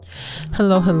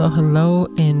Hello,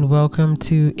 and welcome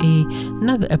to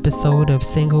another episode of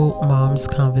Single Moms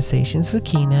Conversations with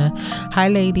Kina. Hi,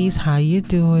 ladies. How you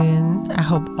doing? I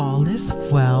hope all is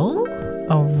well.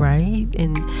 All right,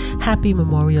 and happy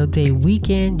Memorial Day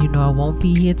weekend. You know I won't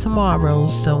be here tomorrow,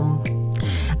 so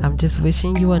I'm just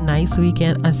wishing you a nice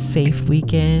weekend, a safe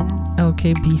weekend.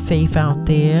 Okay, be safe out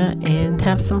there and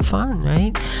have some fun,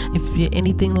 right? If you're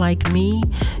anything like me,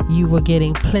 you were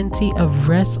getting plenty of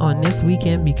rest on this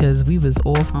weekend because we was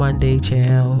off Monday,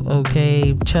 child.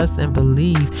 Okay, trust and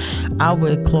believe. I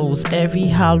would close every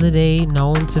holiday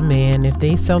known to man. If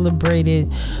they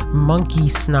celebrated monkey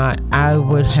snot, I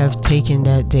would have taken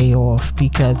that day off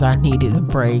because I needed a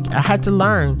break. I had to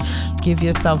learn. Give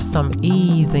yourself some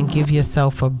ease and give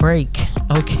yourself a break.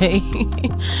 Okay.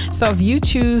 So if you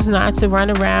choose not to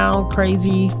run around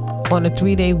crazy on a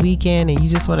 3-day weekend and you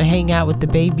just want to hang out with the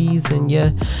babies and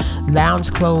your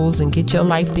lounge clothes and get your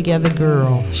life together,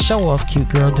 girl, show off, cute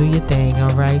girl, do your thing.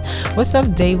 All right. What's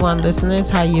up, day one listeners?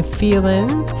 How you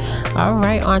feeling? All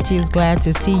right. Auntie is glad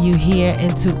to see you here,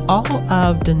 and to all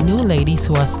of the new ladies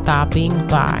who are stopping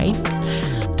by,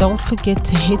 don't forget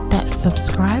to hit that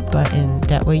subscribe button.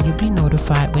 That way you'll be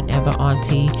notified whenever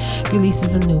Auntie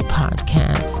releases a new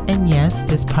podcast. And yes,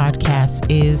 this podcast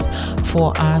is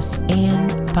for us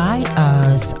and by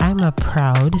us. I'm a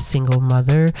proud single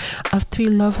mother of 3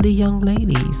 lovely young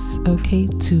ladies. Okay,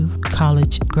 2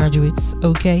 college graduates.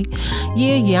 Okay,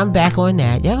 yeah, I'm back on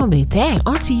that. Y'all gonna be, dang,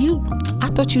 Auntie, I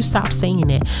thought you stopped saying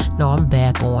that. No, I'm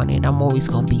back on it. I'm always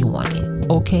gonna be on it.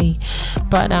 Okay,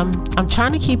 but I'm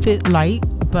trying to keep it light.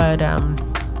 But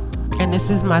and this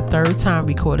is my 3rd time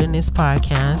recording this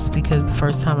podcast because the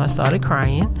first time I started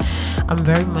crying. I'm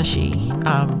very mushy.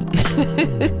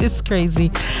 It's crazy.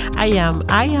 I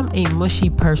am a mushy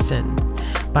person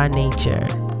by nature.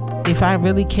 If I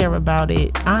really care about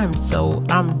it, I'm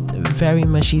very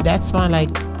mushy. That's why, like,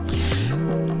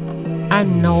 I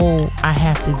know I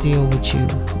have to deal with you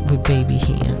with baby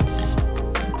hands,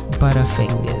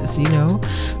 butterfingers,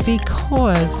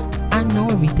 because I know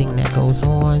everything that goes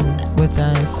on with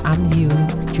us. I'm you,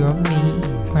 you're me,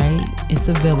 right? It's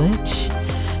a village.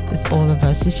 It's all of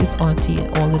us. It's just Auntie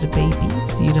and all of the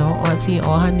babies, Auntie and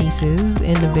all her nieces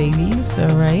and the babies, all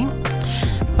right?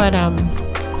 But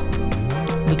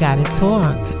we gotta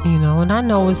talk, and I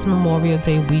know it's Memorial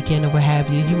Day weekend or what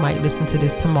have you. You might listen to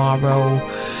this tomorrow.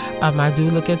 I do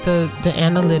look at the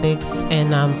analytics,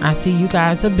 and I see you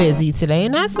guys are busy today,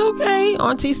 and that's okay.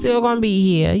 Auntie's still gonna be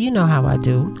here. You know how I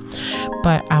do.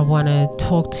 But I want to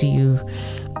talk to you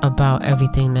about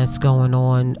everything that's going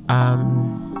on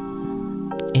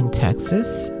in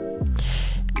Texas,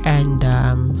 and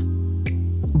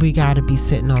we got to be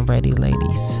sitting on ready,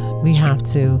 ladies. We have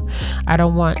to. I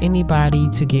don't want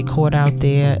anybody to get caught out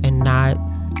there and not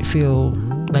feel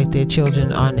like their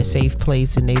children are in a safe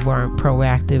place and they weren't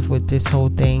proactive with this whole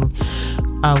thing.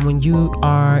 When you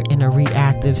are in a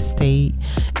reactive state,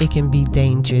 it can be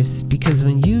dangerous because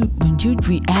when you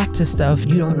react to stuff,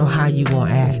 you don't know how you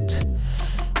gonna act.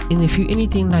 And if you're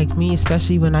anything like me,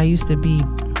 especially when I used to be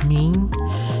mean,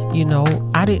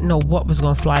 I didn't know what was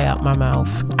gonna fly out my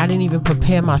mouth. I didn't even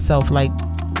prepare myself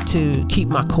to keep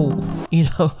my cool.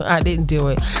 I didn't do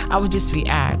it. I would just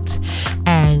react,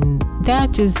 and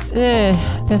that just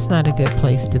that's not a good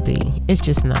place to be. It's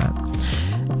just not.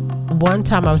 One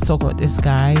time I was talking with this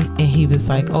guy, and he was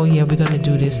like, oh yeah, we're gonna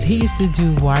do this. He used to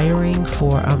do wiring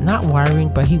for not wiring,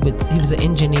 but he was an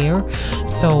engineer.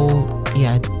 So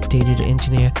yeah, I dated an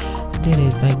engineer. I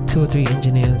dated like 2 or 3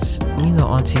 engineers.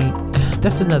 Auntie,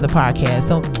 that's another podcast.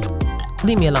 Don't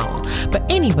leave me alone. But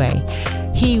anyway,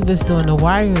 he was doing the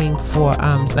wiring for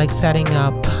setting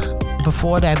up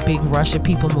before that big rush of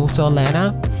people moved to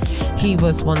Atlanta. He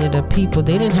was one of the people.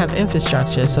 They didn't have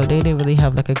infrastructure, so they didn't really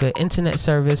have like a good internet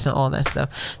service and all that stuff.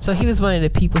 So he was one of the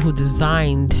people who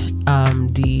designed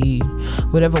the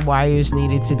whatever wires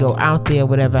needed to go out there,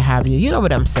 whatever have you. You know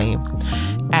what I'm saying?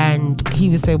 And he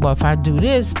would say, well, if I do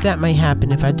this, that might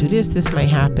happen. If I do this, this might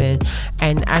happen.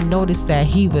 And I noticed that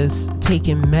he was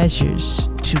taking measures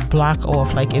to block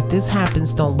off, like, if this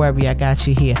happens, don't worry, I got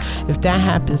you here. If that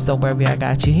happens, don't worry, I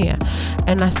got you here.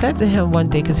 And I said to him one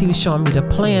day, because he was showing me the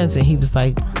plans, and he was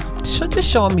like, just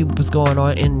showing me what was going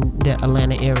on in the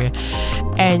Atlanta area.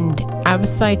 And I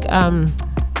was like,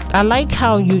 I like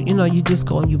how you just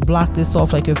go and you block this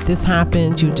off. Like, if this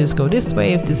happens, you just go this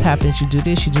way. If this happens, you do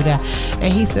this, you do that.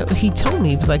 And he told me,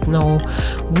 he was like, no,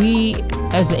 we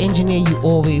as an engineer, you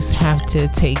always have to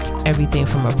take everything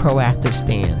from a proactive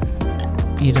stand.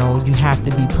 You have to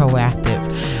be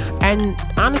proactive. And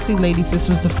honestly, ladies, this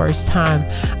was the first time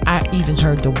I even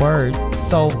heard the word.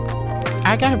 So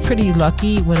I got pretty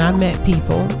lucky when I met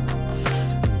people.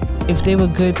 if they were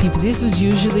good people, this was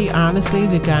usually, honestly,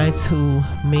 the guys who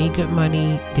made good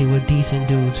money. They were decent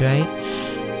dudes, right?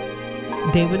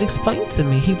 They would explain to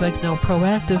me. He'd be like, no,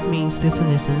 proactive means this and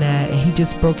this and that. And he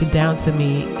just broke it down to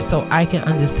me so I can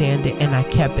understand it, and I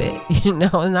kept it, you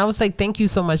know. And I was like, thank you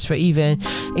so much for even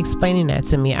explaining that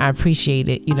to me. I appreciate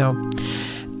it, you know.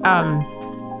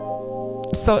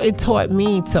 So it taught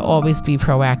me to always be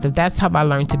proactive. That's how I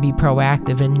learned to be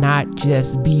proactive and not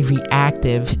just be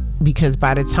reactive, because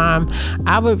by the time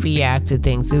I would react to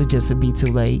things, it would be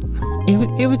too late.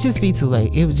 It would just be too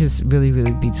late. It would just really,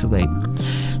 really be too late.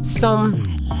 So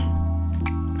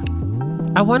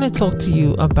I want to talk to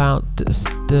you about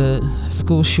the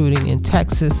school shooting in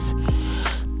Texas,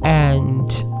 and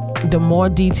the more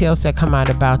details that come out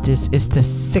about this, is the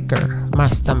sicker my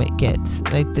stomach gets.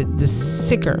 Like the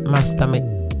sicker my stomach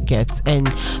gets. And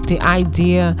the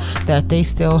idea that they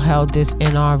still held this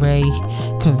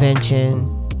NRA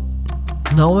convention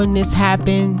knowing this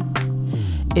happened,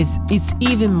 it's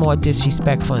even more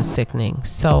disrespectful and sickening.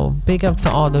 So big up to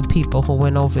all the people who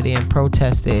went over there and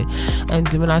protested. And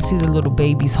when I see the little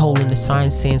babies holding the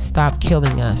sign saying stop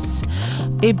killing us,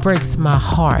 it breaks my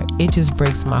heart. It just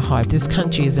breaks my heart. This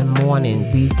country is in mourning.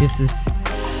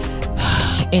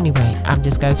 Anyway, I'm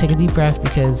just gotta take a deep breath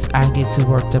because I get too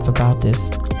worked up about this.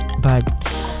 But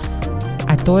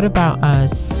I thought about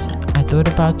us. I thought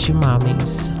about you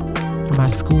mommies, my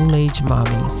school age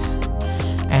mommies.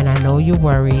 And I know you're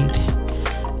worried,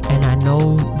 and I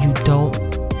know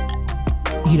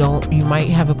you might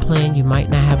have a plan, you might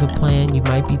not have a plan, you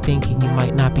might be thinking, you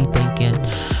might not be thinking,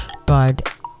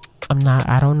 but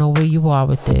I don't know where you are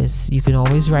with this. You can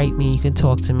always write me, you can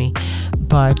talk to me,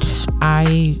 but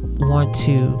I want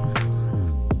to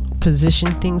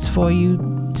position things for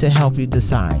you to help you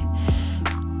decide.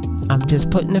 I'm just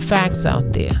putting the facts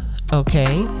out there,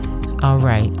 okay? All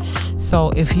right. So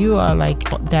if you are like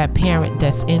that parent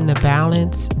that's in the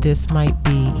balance, this might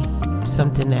be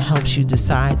something that helps you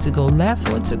decide to go left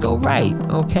or to go right.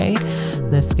 Okay,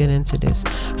 let's get into this.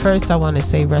 First, I want to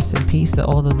say rest in peace to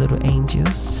all the little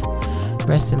angels.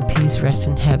 Rest in peace, rest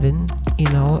in heaven, you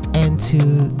know, and to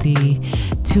the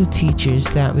 2 teachers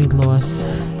that we lost.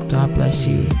 God bless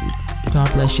you.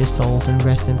 God bless your souls and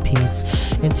rest in peace.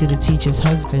 And to the teacher's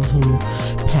husband who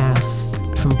passed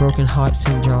from broken heart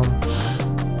syndrome,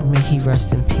 may he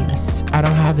rest in peace. I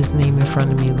don't have his name in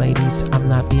front of me, ladies. I'm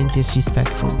not being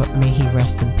disrespectful, but may he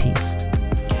rest in peace.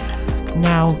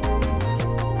 Now,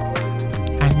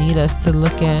 I need us to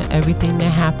look at everything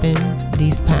that happened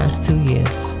these past 2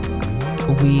 years.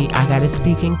 I gotta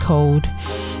speak in code,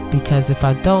 because if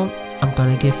I don't, I'm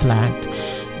gonna get flagged.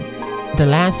 The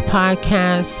last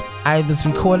podcast, I was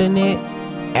recording it,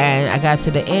 and I got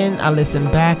to the end, I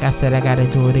listened back, I said I gotta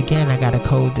do it again, I gotta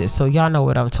code this. So y'all know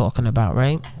what I'm talking about,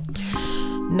 right?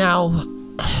 Now,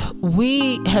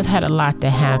 we have had a lot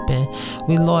that happen.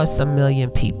 We lost 1 million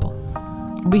people.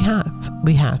 We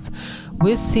have.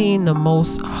 We're seeing the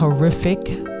most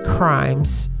horrific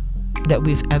crimes that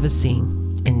we've ever seen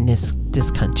in this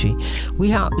country.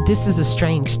 This is a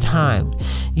strange time.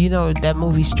 You know that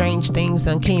movie Strange Things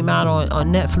that came out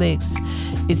on Netflix.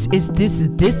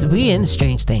 We in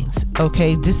Strange Things.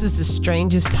 Okay, this is the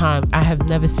strangest time. I have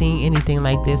never seen anything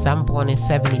like this. I'm born in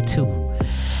 72.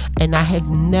 And I have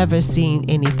never seen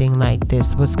anything like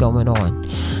this. What's going on?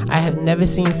 I have never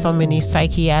seen so many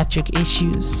psychiatric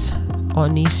issues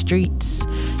on these streets.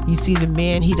 You see the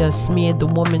man, he done smeared the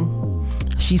woman.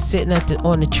 She's sitting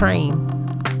on the train.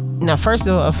 Now, first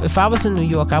of all, if I was in New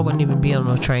York, I wouldn't even be on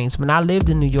no trains. When I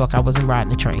lived in New York, I wasn't riding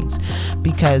the trains,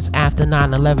 because after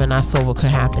 9/11, I saw what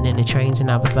could happen in the trains, and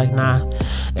I was like, nah,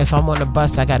 if I'm on a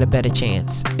bus, I got a better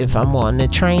chance. If I'm on the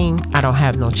train, I don't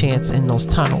have no chance in those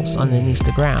tunnels underneath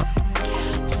the ground.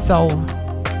 So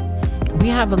we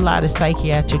have a lot of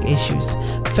psychiatric issues.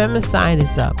 Femicide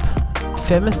is up.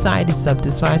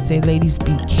 That's why I say, ladies,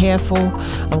 be careful.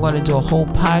 I'm going to do a whole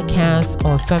podcast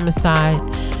on femicide.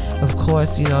 Of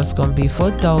course, you know, it's going to be for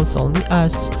adults, only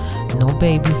us. No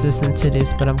babies listen to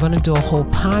this, but I'm going to do a whole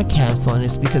podcast on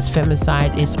this because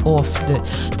femicide is off.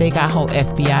 They got whole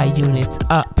FBI units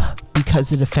up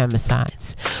because of the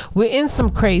femicides. We're in some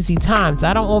crazy times.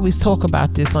 I don't always talk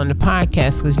about this on the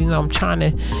podcast because, you know, I'm trying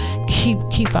to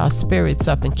keep our spirits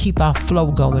up and keep our flow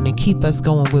going and keep us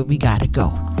going where we got to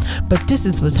go. But this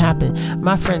is what's happening.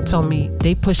 My friend told me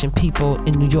they pushing people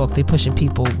in New York. They pushing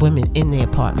women in their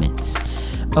apartments.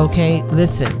 Okay,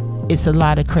 listen, it's a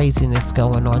lot of craziness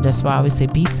going on. That's why I always say,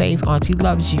 be safe. Auntie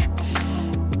loves you.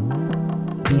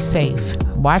 Be safe.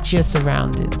 Watch your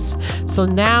surroundings. So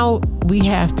now we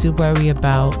have to worry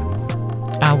about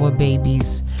our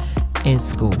babies in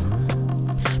school,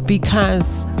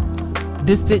 because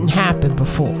this didn't happen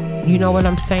before. You know what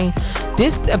I'm saying?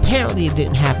 This apparently it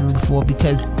didn't happen before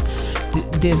because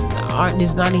there's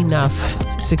not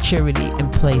enough security in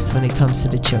place when it comes to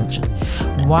the children.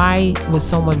 Why would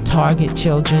someone target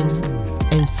children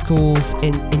in schools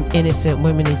and innocent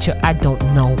women and children? I don't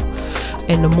know.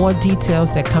 And the more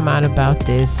details that come out about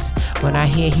this, when I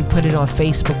hear he put it on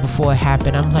Facebook before it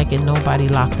happened, I'm like, and nobody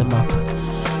locked him up.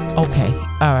 Okay,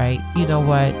 all right, you know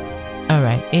what? All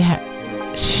right,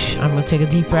 I'm gonna take a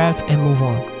deep breath and move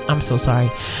on. I'm so sorry.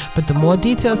 But the more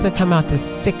details that come out, the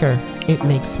sicker it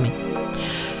makes me.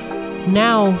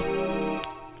 Now,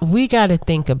 we got to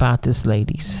think about this,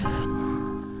 ladies.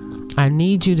 I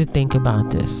need you to think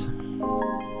about this.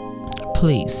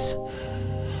 Please.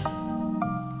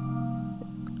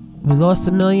 We lost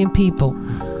 1 million people.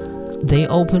 They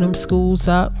opened them schools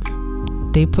up.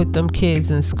 They put them kids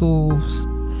in schools.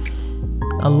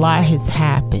 A lot has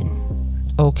happened.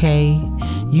 Okay?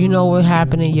 You know what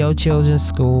happened in your children's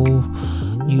school.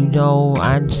 You know,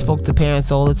 I spoke to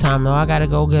parents all the time. Oh, I gotta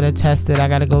go get her tested. I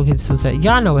gotta go get tested.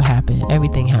 Y'all know what happened.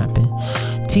 Everything happened.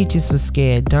 Teachers were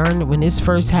scared. When this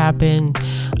first happened,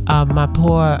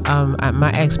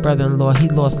 my ex-brother-in-law, he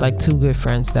lost like 2 good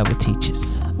friends that were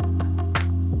teachers.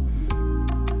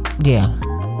 Yeah.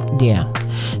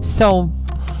 So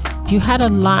you had a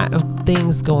lot of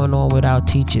things going on with our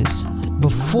teachers.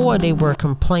 Before they were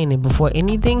complaining, before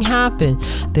anything happened,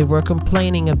 they were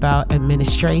complaining about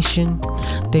administration.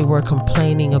 They were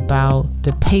complaining about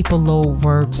the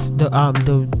paperwork loads,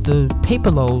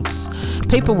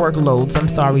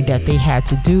 that they had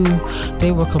to do.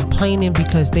 They were complaining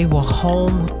because they were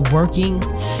home working,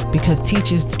 because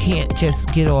teachers can't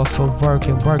just get off of work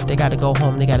and work. They got to go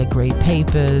home. They got to grade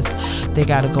papers. They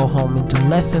got to go home and do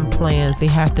lesson plans. They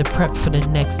have to prep for the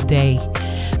next day,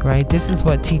 right? This is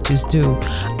what teachers do.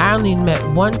 I only met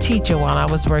one teacher while I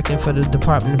was working for the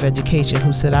Department of Education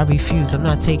who said, I refuse. I'm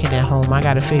not taking that home. I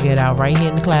got to figure it out right here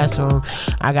in the classroom.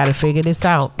 I got to figure this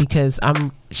out because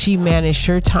she managed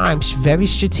her time very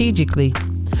strategically,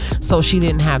 so she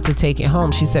didn't have to take it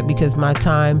home. She said, because my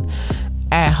time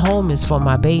at home is for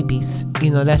my babies.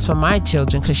 That's for my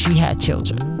children, because she had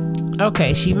children.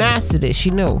 Okay, she mastered it. She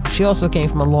knew. She also came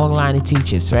from a long line of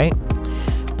teachers, right?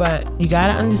 But you got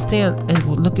to understand and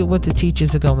look at what the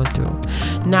teachers are going through.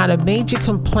 Now, the major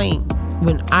complaint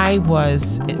when I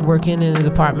was working in the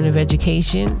Department of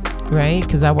Education, right,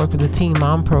 because I work with the Teen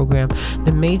Mom program,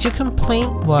 the major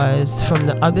complaint was from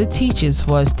the other teachers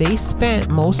was they spent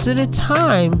most of the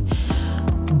time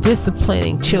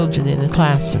disciplining children in the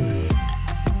classroom,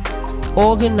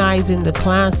 organizing the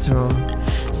classroom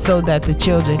so that the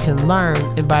children can learn,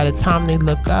 and by the time they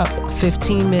look up,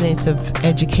 15 minutes of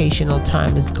educational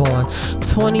time is gone,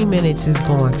 20 minutes is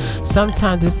gone.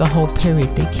 Sometimes it's a whole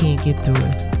period they can't get through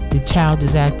it. The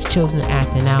children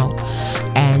acting out,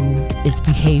 and it's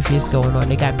behaviors going on.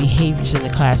 They got behaviors in the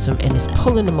classroom, and it's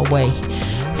pulling them away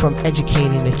from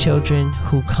educating the children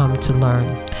who come to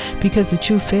learn. Because the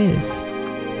truth is,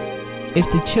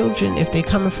 if they're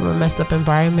coming from a messed up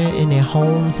environment in their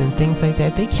homes and things like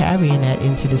that, they carrying that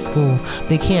into the school.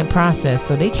 They can't process,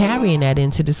 so they carrying that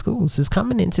into the schools. It's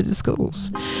coming into the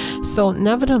schools. So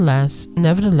nevertheless,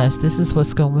 this is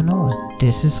what's going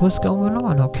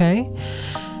on. Okay?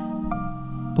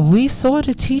 We saw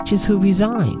the teachers who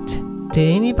resigned.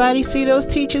 Did anybody see those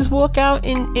teachers walk out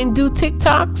and do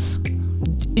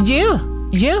TikToks? Yeah.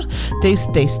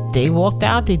 They walked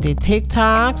out, they did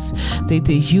TikToks, they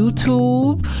did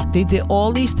YouTube, they did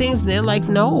all these things, and they're like,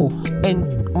 no.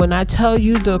 And when I tell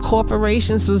you, the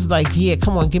corporations was like, yeah,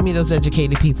 come on, give me those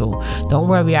educated people. Don't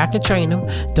worry, I could train them.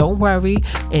 Don't worry.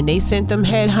 And they sent them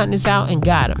headhunters out and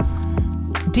got them.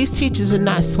 These teachers are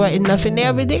not sweating nothing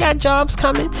there, but they got jobs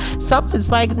coming.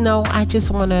 Something's like, no, I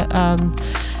just want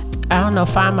to,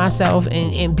 find myself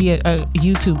and be a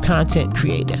YouTube content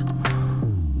creator.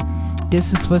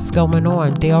 This is what's going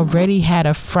on. They already had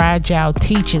a fragile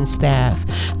teaching staff.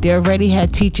 They already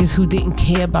had teachers who didn't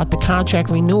care about the contract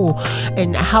renewal.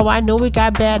 And how I know it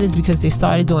got bad is because they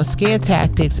started doing scare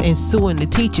tactics and suing the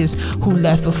teachers who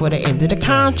left before the end of the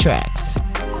contracts.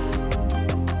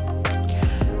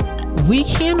 We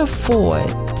can't afford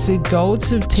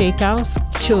to take our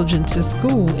children to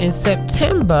school in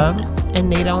September and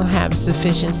they don't have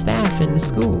sufficient staff in the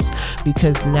schools,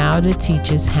 because now the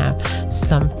teachers have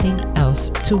something else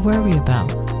to worry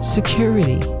about.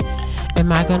 Security.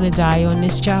 Am I going to die on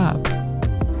this job?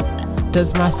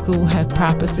 Does my school have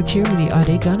proper security? Are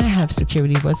they going to have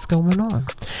security? What's going on?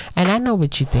 And I know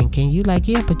what you're thinking. You're like,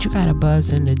 yeah, but you got to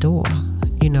buzz in the door.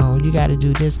 You got to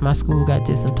do this. My school got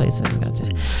this in place.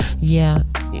 Yeah,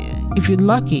 if you're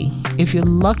lucky,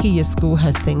 your school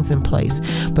has things in place.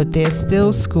 But there's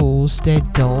still schools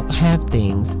that don't have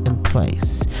things in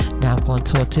place. Now I'm going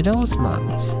to talk to those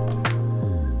mommies.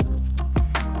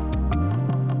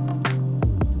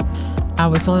 I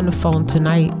was on the phone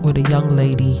tonight with a young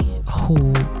lady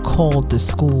who called the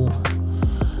school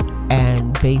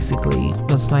and basically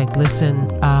was like, listen,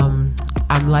 I'm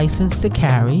licensed to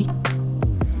carry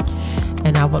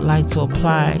and I would like to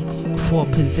apply for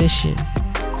a position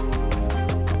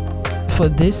for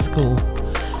this school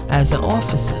as an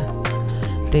officer.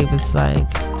 They was like,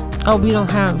 oh, we don't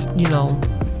have,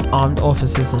 armed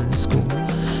officers in the school.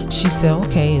 She said,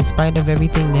 okay, in spite of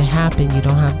everything that happened, you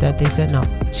don't have that? They said, no.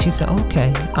 She said,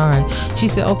 okay, all right. She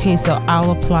said, okay, so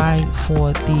I'll apply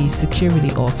for the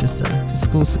security officer, the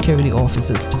school security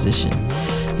officer's position.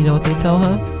 You know what they tell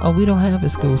her? Oh, we don't have a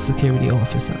school security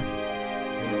officer.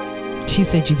 She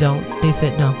said, you don't? They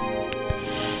said, no.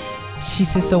 She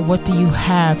said, so what do you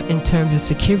have in terms of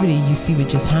security? You see what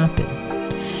just happened.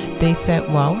 They said,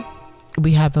 well,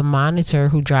 we have a monitor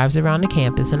who drives around the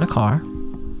campus in a car.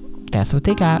 That's what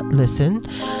they got. Listen.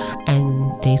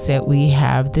 And they said, we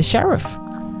have the sheriff.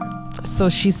 So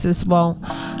she says, well,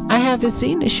 I haven't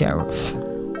seen the sheriff.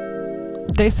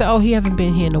 They said, oh, he haven't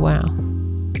been here in a while.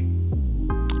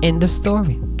 End of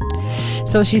story.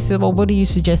 So she said, well, what do you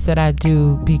suggest that I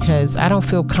do? Because I don't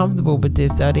feel comfortable with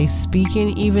this. Are they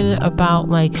speaking even about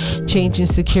like changing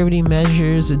security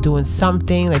measures or doing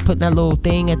something, like putting that little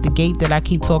thing at the gate that I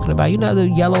keep talking about? You know, the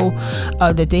yellow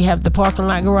that they have the parking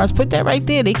lot garage. Put that right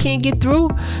there. They can't get through.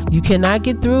 You cannot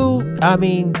get through. I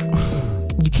mean,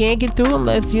 you can't get through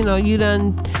unless, you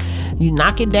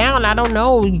knock it down. I don't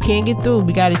know. You can't get through.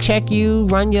 We got to check you,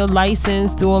 run your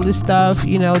license, do all this stuff.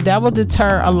 That will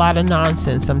deter a lot of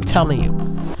nonsense. I'm telling you.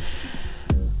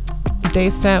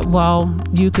 They said, well,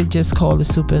 you could just call the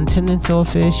superintendent's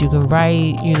office. You can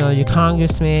write, your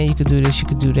congressman. You could do this. You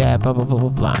could do that. Blah, blah, blah, blah,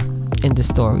 blah. In the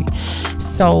story.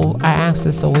 So I asked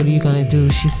her, so what are you going to do?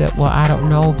 She said, well, I don't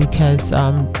know because,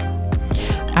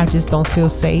 I just don't feel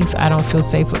safe. I don't feel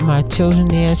safe with my children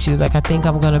there. She was like, I think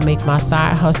I'm going to make my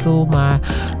side hustle, my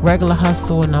regular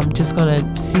hustle, and I'm just going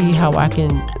to see how I can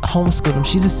homeschool them.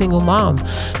 She's a single mom.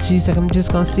 She's like, I'm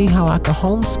just going to see how I can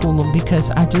homeschool them because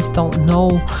I just don't know.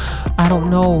 I don't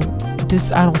know.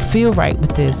 I don't feel right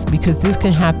with this because this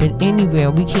can happen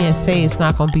anywhere. We can't say it's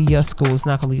not going to be your school. It's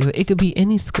not going to be it could be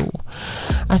any school.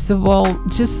 I said, well,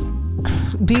 just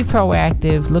be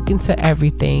proactive, look into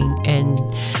everything, and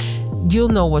you'll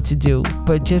know what to do,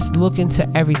 but just look into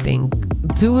everything.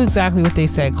 Do exactly what they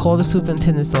said. Call the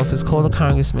superintendent's office, call the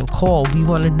congressman, call. We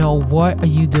want to know, what are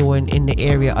you doing in the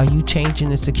area? Are you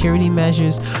changing the security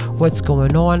measures? What's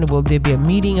going on? Will there be a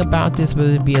meeting about this?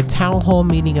 Will there be a town hall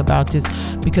meeting about this?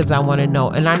 Because I want to know.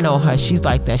 And I know her, she's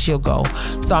like that, she'll go.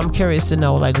 So I'm curious to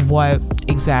know like what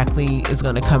exactly is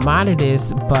going to come out of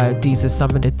this, but these are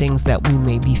some of the things that we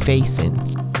may be facing.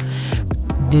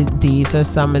 These are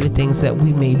some of the things that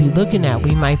we may be looking at.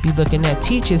 We might be looking at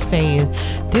teachers saying,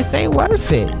 this ain't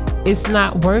worth it. It's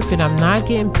not worth it. I'm not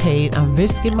getting paid. I'm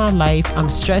risking my life. I'm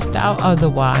stressed out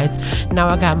otherwise. Now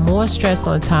I got more stress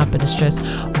on top of the stress.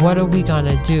 What are we going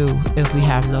to do if we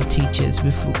have no teachers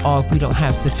or if we don't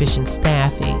have sufficient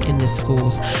staffing in the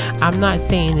schools? I'm not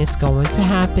saying it's going to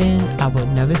happen. I would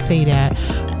never say that.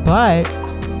 But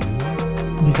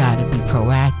we got to be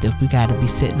proactive. We got to be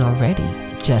sitting already,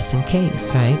 just in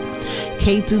case, right?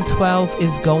 K through 12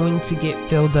 is going to get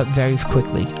filled up very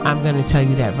quickly. I'm going to tell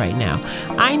you that right now.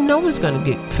 I know it's going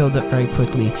to get filled up very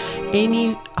quickly.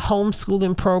 Any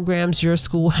homeschooling programs your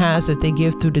school has that they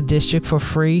give through the district for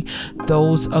free,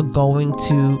 those are going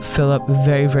to fill up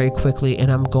very, very quickly.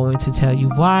 And I'm going to tell you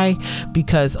why.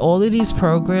 Because all of these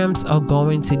programs are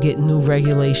going to get new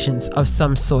regulations of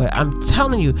some sort. I'm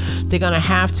telling you, they're going to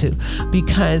have to.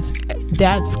 Because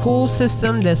that school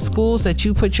system, the schools that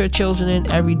you put your children in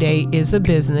every day is a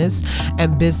business,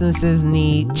 and businesses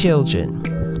need children.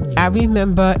 I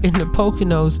remember in the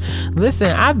Poconos,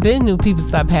 listen, I've been knew people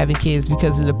stop having kids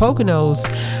because in the Poconos,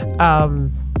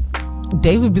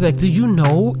 they would be like, do you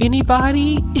know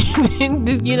anybody?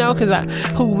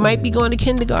 Who might be going to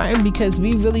kindergarten, because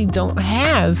we really don't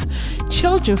have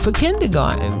children for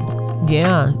kindergarten.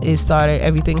 Yeah,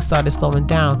 everything started slowing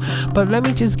down. But let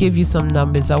me just give you some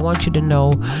numbers. I want you to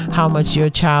know how much your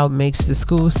child makes the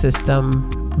school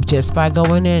system just by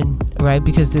going in, right?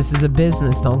 Because this is a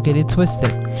business. Don't get it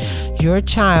twisted. Your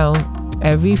child,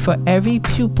 for every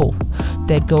pupil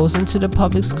that goes into the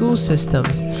public school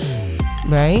systems,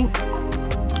 right?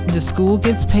 The school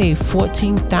gets paid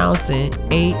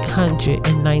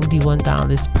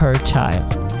 $14,891 per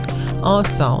child.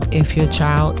 Also, if your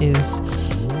child is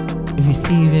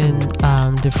receiving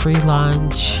the free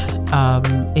lunch,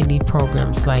 any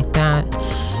programs like that.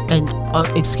 And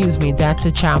that's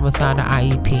a child without an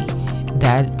IEP.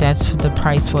 That's the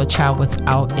price for a child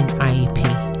without an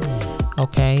IEP.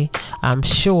 Okay, I'm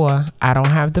sure, I don't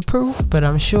have the proof, but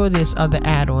I'm sure there's other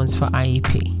add-ons for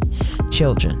IEP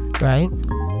children, right?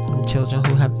 Children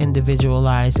who have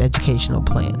individualized educational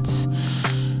plans.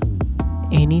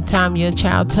 Anytime your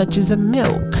child touches a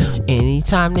milk,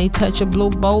 anytime they touch a blue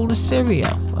bowl of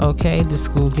cereal, okay, the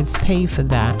school gets paid for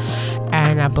that.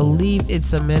 And I believe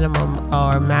it's a minimum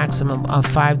or maximum of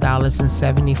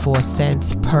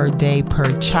 $5.74 per day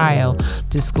per child.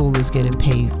 The school is getting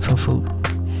paid for food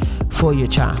for your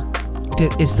child.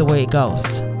 It's the way it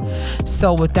goes.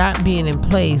 So with that being in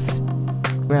place,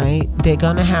 right, they're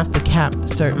gonna have to cap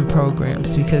certain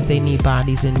programs because they need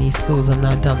bodies in these schools. I'm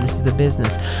not dumb, this is the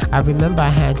business. I remember I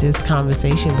had this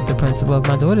conversation with the principal of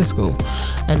my daughter's school,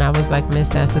 and I was like, Miss,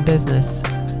 that's a business.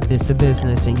 It's a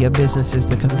business, and your business is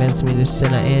to convince me to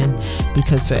send her in,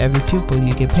 because for every pupil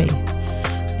you get paid.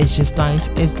 It's just life.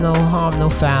 It's no harm, no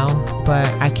foul, but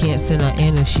I can't send her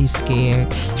in if she's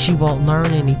scared. She won't learn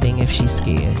anything if she's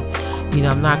scared. You know,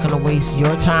 I'm not going to waste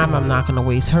your time. I'm not going to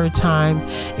waste her time.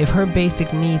 If her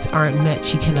basic needs aren't met,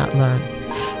 she cannot learn.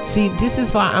 See, this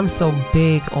is why I'm so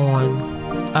big on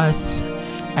us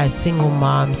as single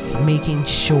moms making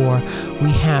sure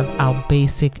we have our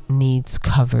basic needs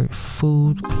covered.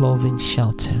 Food, clothing,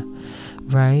 shelter,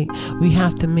 right? We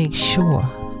have to make sure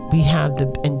we have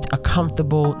a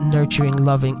comfortable, nurturing,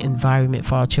 loving environment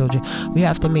for our children. We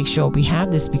have to make sure we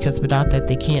have this, because without that,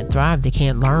 they can't thrive, they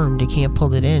can't learn, they can't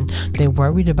pull it in. They're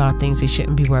worried about things they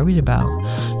shouldn't be worried about.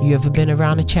 You ever been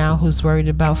around a child who's worried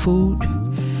about food?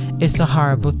 It's a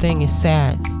horrible thing. It's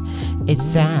sad. It's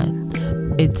sad.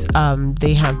 It's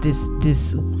they have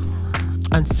this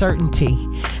uncertainty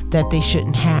that they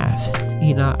shouldn't have.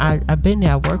 You know, I've been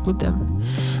there, I worked with them.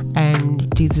 And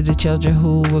these are the children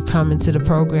who would come into the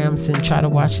programs and try to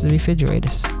watch the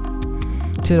refrigerators,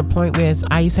 to the point where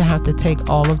I used to have to take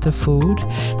all of the food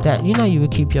that, you know, you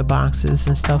would keep your boxes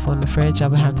and stuff on the fridge. I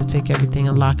would have to take everything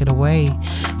and lock it away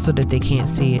so that they can't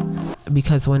see it,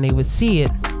 because when they would see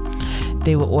it,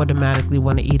 they would automatically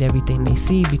want to eat everything they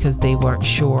see, because they weren't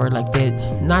sure, like,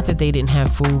 not that they didn't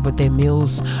have food, but their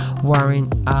meals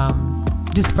weren't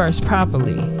dispersed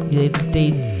properly.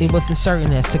 It wasn't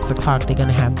certain at 6 o'clock they're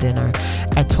gonna have dinner,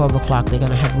 at 12 o'clock they're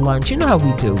gonna have lunch. You know how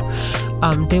we do.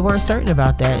 They weren't certain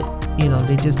about that. You know,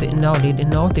 they just didn't know. They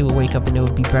didn't know if they would wake up and it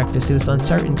would be breakfast. It was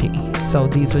uncertainty. So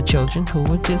these were children who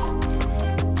would just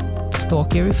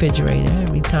stalk your refrigerator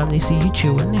every time they see you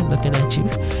chewing and looking at you.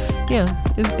 Yeah,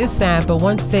 it's sad, but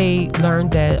once they learn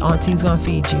that Auntie's gonna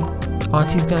feed you,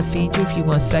 Auntie's gonna feed you if you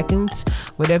want seconds,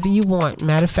 whatever you want.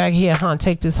 Matter of fact, here,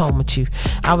 take this home with you.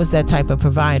 I was that type of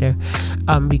provider,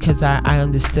 because I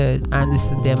understood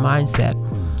their mindset.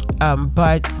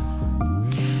 But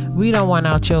we don't want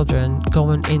our children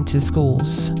going into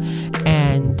schools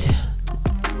and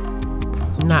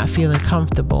not feeling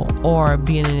comfortable, or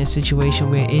being in a situation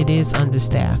where it is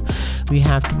understaffed. We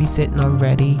have to be sitting on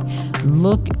ready.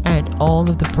 Look at all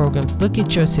of the programs. Look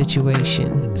at your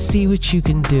situation. See what you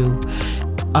can do.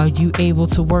 Are you able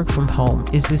to work from home?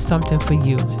 Is this something for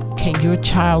you? Can your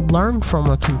child learn from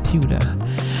a computer?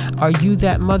 Are you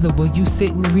that mother? Will you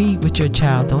sit and read with your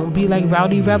child? Don't be like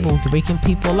Rowdy Rebel, waking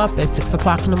people up at 6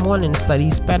 o'clock in the morning to study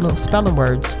spelling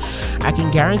words. I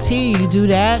can guarantee you do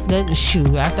that, then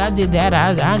shoot, after I did that,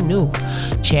 I knew.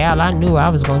 Child, I knew I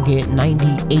was going to get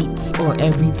 98s on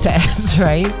every test,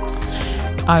 right?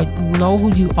 Know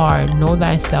who you are. Know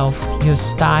thyself, your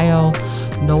style.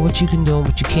 Know what you can do and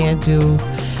what you can't do.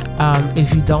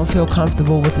 If you don't feel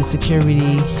comfortable with the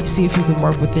security, see if you can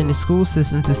work within the school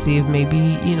system to see if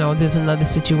maybe, you know, there's another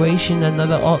situation,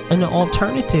 an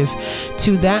alternative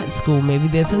to that school. Maybe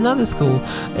there's another school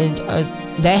and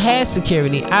that has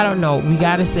security. I don't know. We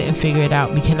got to sit and figure it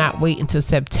out. We cannot wait until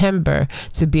September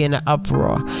to be in an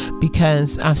uproar,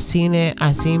 because I've seen it.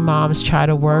 I've seen moms try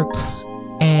to work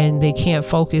and they can't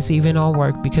focus even on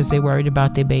work because they're worried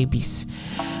about their babies.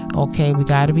 Okay, we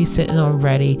got to be sitting on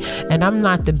ready. And I'm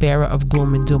not the bearer of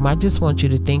gloom and doom. I just want you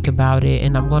to think about it,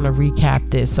 and I'm going to recap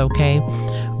this, okay?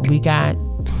 We got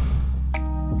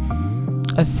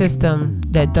a system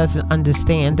that doesn't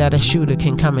understand that a shooter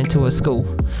can come into a school,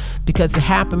 because it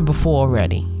happened before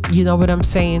already. You know what I'm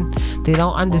saying? They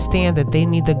don't understand that they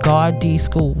need to guard these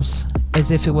schools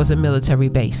as if it was a military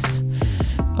base.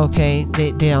 Okay,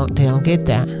 they don't get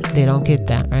that. They don't get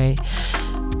that, right?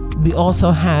 We also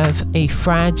have a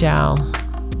fragile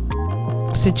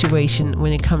situation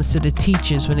when it comes to the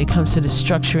teachers, when it comes to the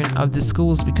structuring of the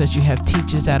schools, because you have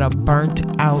teachers that are burnt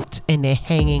out and they're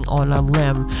hanging on a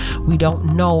limb. We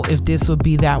don't know if this will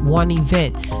be that one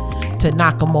event to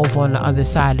knock them over on the other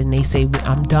side and they say,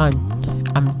 I'm done.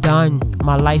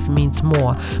 My life means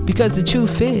more. Because the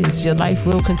truth is, your life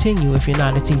will continue if you're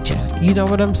not a teacher. You know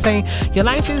what I'm saying? Your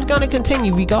life is going to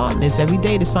continue regardless. Every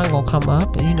day the sun going to come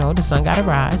up. The sun got to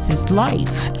rise. It's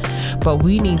life. But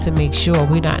we need to make sure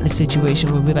we're not in a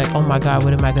situation where we're like, oh my God,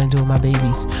 what am I going to do with my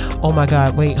babies? Oh my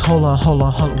God, wait, hold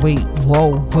on, wait,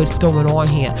 whoa, what's going on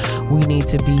here? We need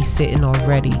to be sitting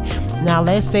already. Now,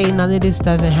 let's say none of this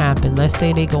doesn't happen. Let's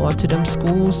say they go into them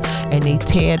schools and they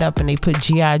tear it up and they put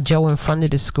G.I. Joe in front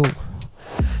of the school.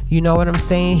 You know what I'm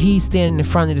saying? He's standing in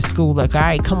front of the school like, all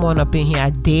right, come on up in here. I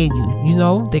dare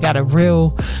you. They got a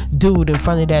real dude in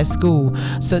front of that school.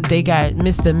 So they got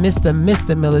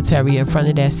Mr. Military in front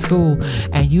of that school.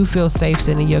 And you feel safe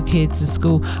sending your kids to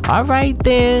school. All right,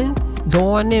 then. Go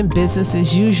on in. Business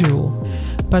as usual.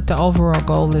 But the overall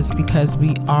goal is because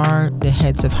we are the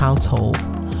heads of household.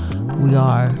 We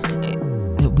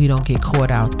don't get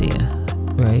caught out there.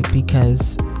 Right?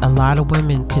 Because a lot of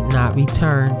women could not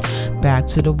return back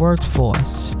to the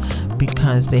workforce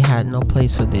because they had no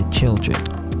place for their children.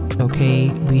 Okay?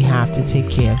 We have to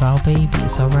take care of our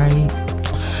babies, all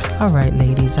right,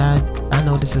 ladies. I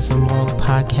know this is a long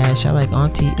podcast. Y'all like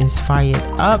Auntie is fired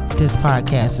up. This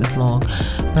podcast is long.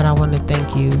 But I want to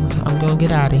thank you. I'm going to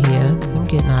get out of here. I'm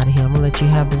getting out of here. I'm going to let you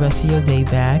have the rest of your day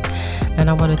back. And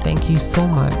I want to thank you so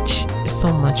much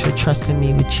for trusting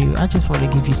me with you. I just want to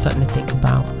give you something to think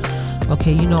about.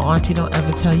 Okay, Auntie don't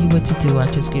ever tell you what to do. I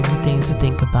just give you things to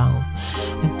think about.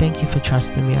 And thank you for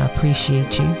trusting me. I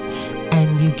appreciate you.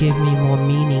 And you give me more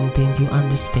meaning than you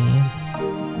understand.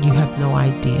 You have no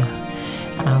idea.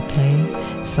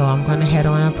 Okay, so I'm going to head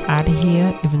on up out of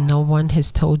here. If no one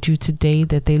has told you today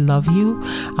that they love you,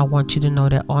 I want you to know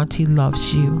that Auntie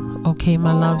loves you. Okay,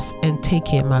 my loves, and take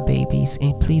care of my babies,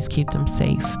 and please keep them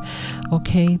safe.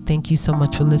 Okay, thank you so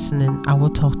much for listening. I will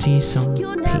talk to you soon.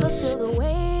 Peace.